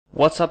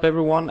What's up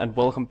everyone, and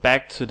welcome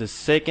back to the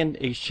second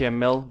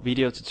HTML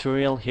video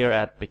tutorial here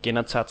at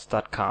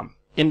beginnertuts.com.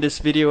 In this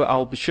video I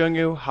will be showing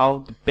you how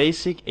the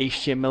basic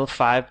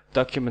HTML5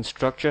 document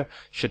structure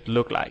should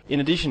look like. In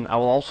addition, I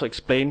will also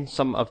explain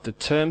some of the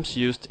terms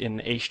used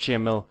in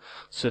HTML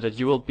so that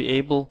you will be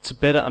able to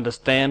better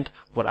understand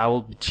what I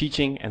will be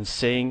teaching and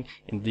saying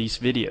in these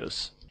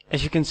videos.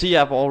 As you can see,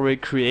 I've already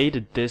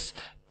created this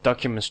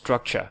document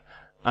structure,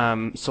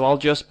 so I'll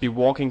just be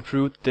walking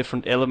through the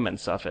different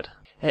elements of it.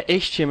 An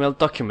HTML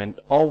document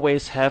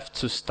always have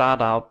to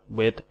start out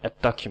with a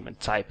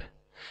document type,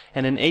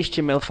 and in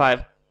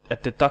HTML5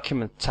 the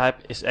document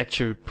type is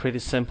actually pretty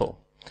simple.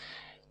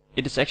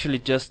 It is actually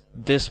just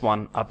this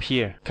one up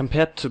here.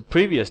 Compared to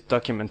previous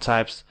document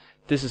types,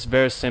 this is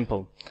very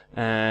simple,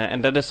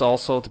 and that is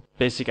also the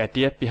basic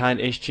idea behind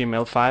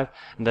HTML5,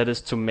 and that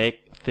is to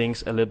make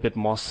things a little bit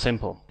more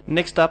simple.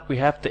 Next up we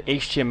have the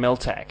HTML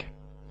tag,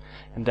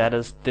 and that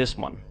is this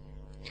one.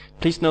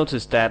 Please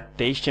notice that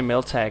the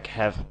HTML tag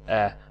have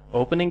a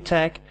opening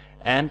tag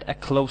and a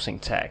closing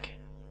tag.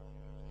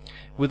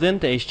 Within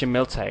the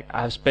HTML tag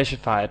I have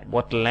specified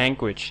what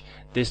language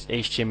this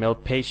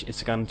HTML page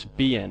is going to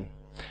be in,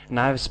 and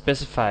I have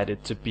specified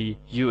it to be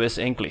US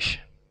English.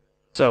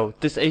 So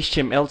this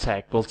HTML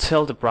tag will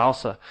tell the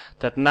browser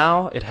that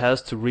now it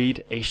has to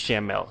read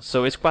HTML,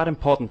 so it's quite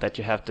important that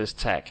you have this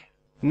tag.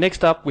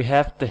 Next up we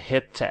have the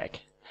head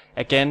tag.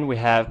 Again, we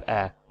have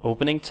a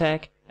opening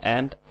tag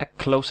and a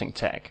closing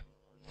tag.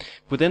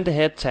 Within the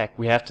head tag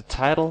we have the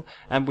title,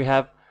 and we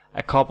have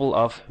a couple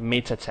of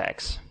meta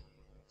tags.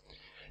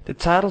 The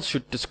title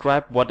should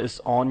describe what is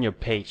on your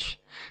page.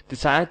 The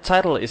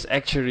title is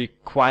actually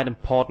quite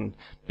important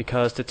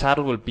because the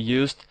title will be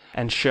used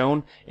and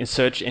shown in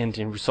search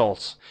engine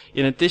results.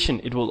 In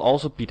addition, it will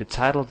also be the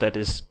title that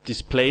is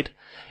displayed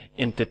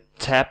in the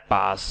tab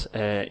bars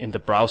in the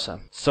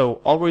browser.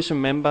 So always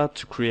remember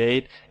to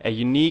create a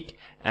unique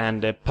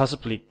and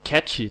possibly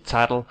catchy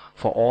title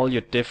for all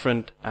your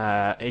different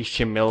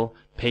HTML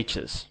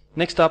pages.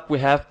 Next up we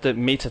have the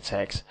meta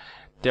tags.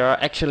 There are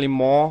actually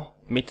more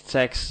meta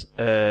tags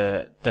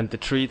than the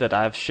three that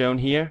I've shown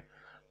here,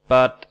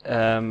 but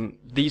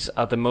these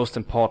are the most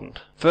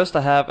important. First,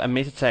 I have a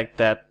meta tag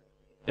that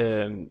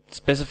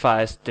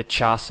specifies the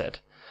char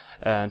set,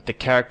 the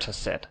character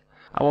set.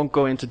 I won't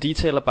go into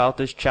detail about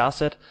this char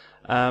set.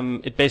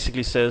 It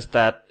basically says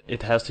that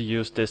it has to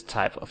use this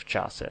type of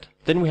char set.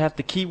 Then we have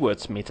the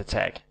keywords meta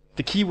tag.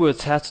 The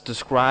keywords has to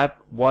describe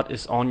what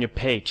is on your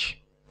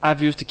page.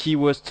 I've used the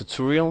keywords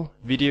tutorial,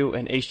 video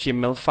and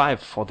HTML5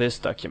 for this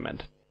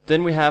document.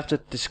 Then we have the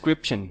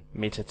description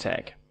meta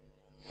tag.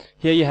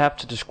 Here you have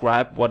to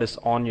describe what is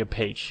on your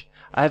page.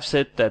 I have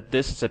said that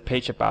this is a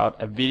page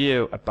about a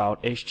video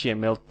about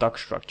HTML doc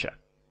structure.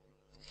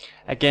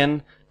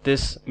 Again,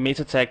 this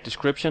meta tag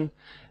description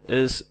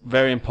is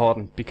very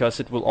important because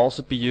it will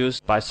also be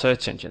used by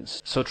search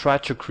engines. So try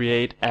to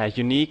create a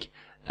unique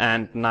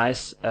and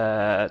nice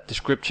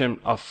description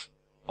of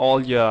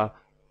all your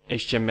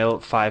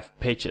HTML5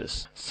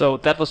 pages. So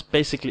that was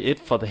basically it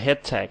for the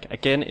head tag.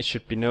 Again, it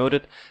should be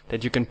noted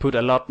that you can put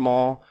a lot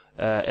more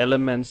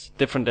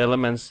different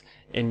elements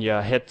in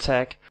your head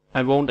tag.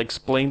 I won't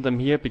explain them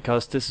here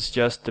because this is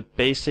just the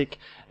basic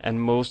and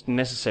most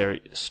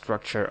necessary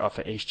structure of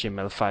a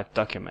HTML5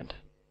 document.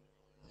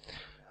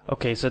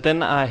 Okay, so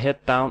then I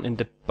head down in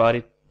the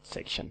body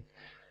section.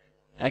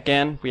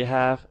 Again, we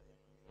have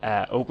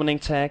an opening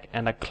tag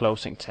and a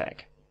closing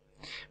tag.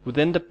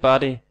 Within the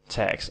body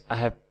tags, I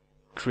have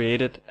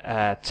created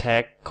a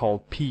tag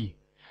called P,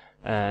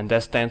 and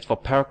that stands for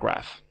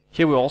paragraph.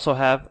 Here we also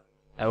have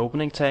an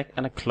opening tag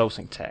and a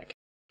closing tag.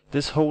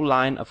 This whole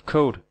line of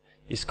code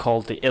is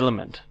called the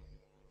element.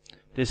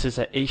 This is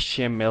a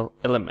HTML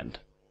element.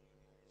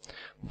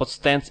 What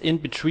stands in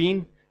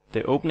between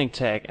the opening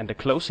tag and the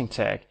closing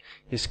tag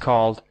is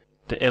called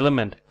the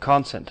element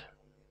content.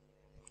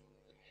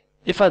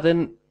 If I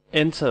then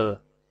enter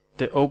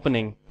the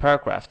opening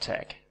paragraph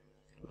tag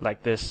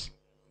like this,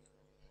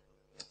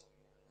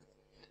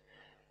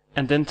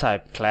 and then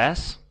type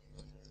class,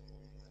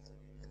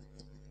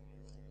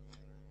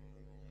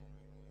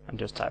 and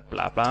just type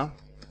blah blah,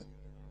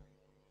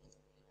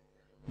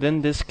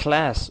 then this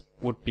class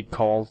would be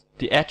called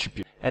the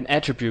attribute, an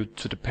attribute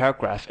to the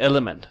paragraph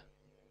element.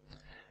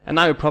 And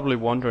now you're probably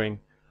wondering,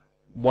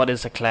 what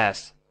is a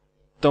class?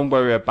 Don't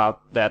worry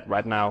about that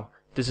right now.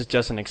 This is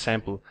just an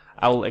example.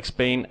 I will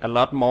explain a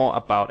lot more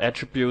about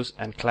attributes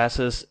and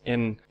classes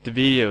in the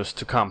videos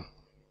to come.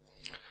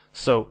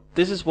 So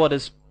this is what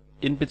is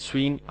in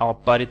between our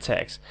body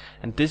tags,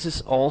 and this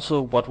is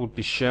also what will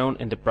be shown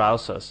in the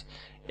browsers.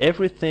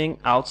 Everything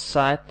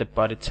outside the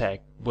body tag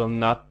will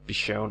not be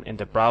shown in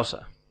the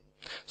browser.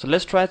 So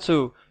let's try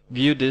to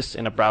view this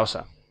in a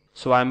browser.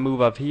 So I move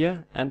up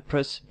here and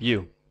press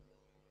view.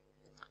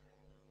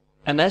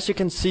 And as you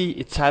can see,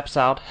 it types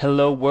out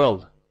hello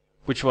world,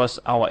 which was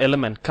our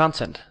element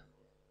content.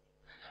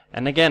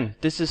 And again,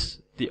 this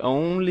is the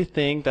only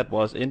thing that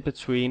was in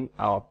between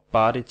our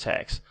body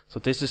tags. So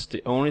this is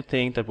the only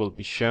thing that will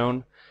be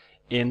shown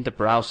in the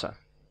browser.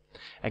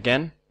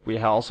 Again, we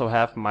also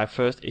have my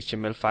first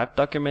HTML5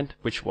 document,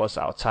 which was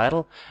our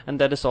title, and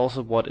that is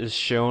also what is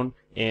shown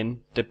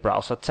in the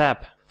browser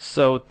tab.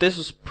 So this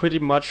is pretty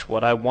much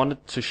what I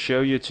wanted to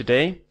show you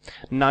today.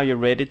 Now you're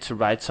ready to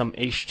write some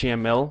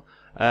HTML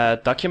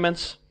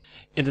documents.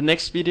 In the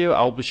next video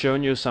I'll be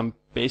showing you some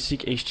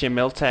basic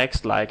HTML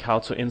tags, like how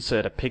to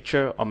insert a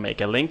picture or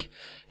make a link,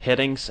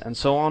 headings and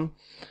so on.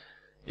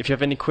 If you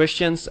have any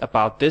questions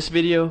about this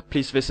video,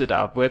 please visit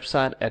our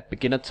website at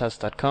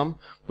beginnertuts.com,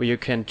 where you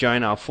can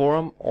join our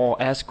forum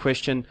or ask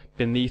questions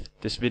beneath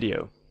this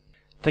video.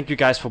 Thank you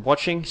guys for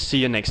watching. See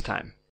you next time.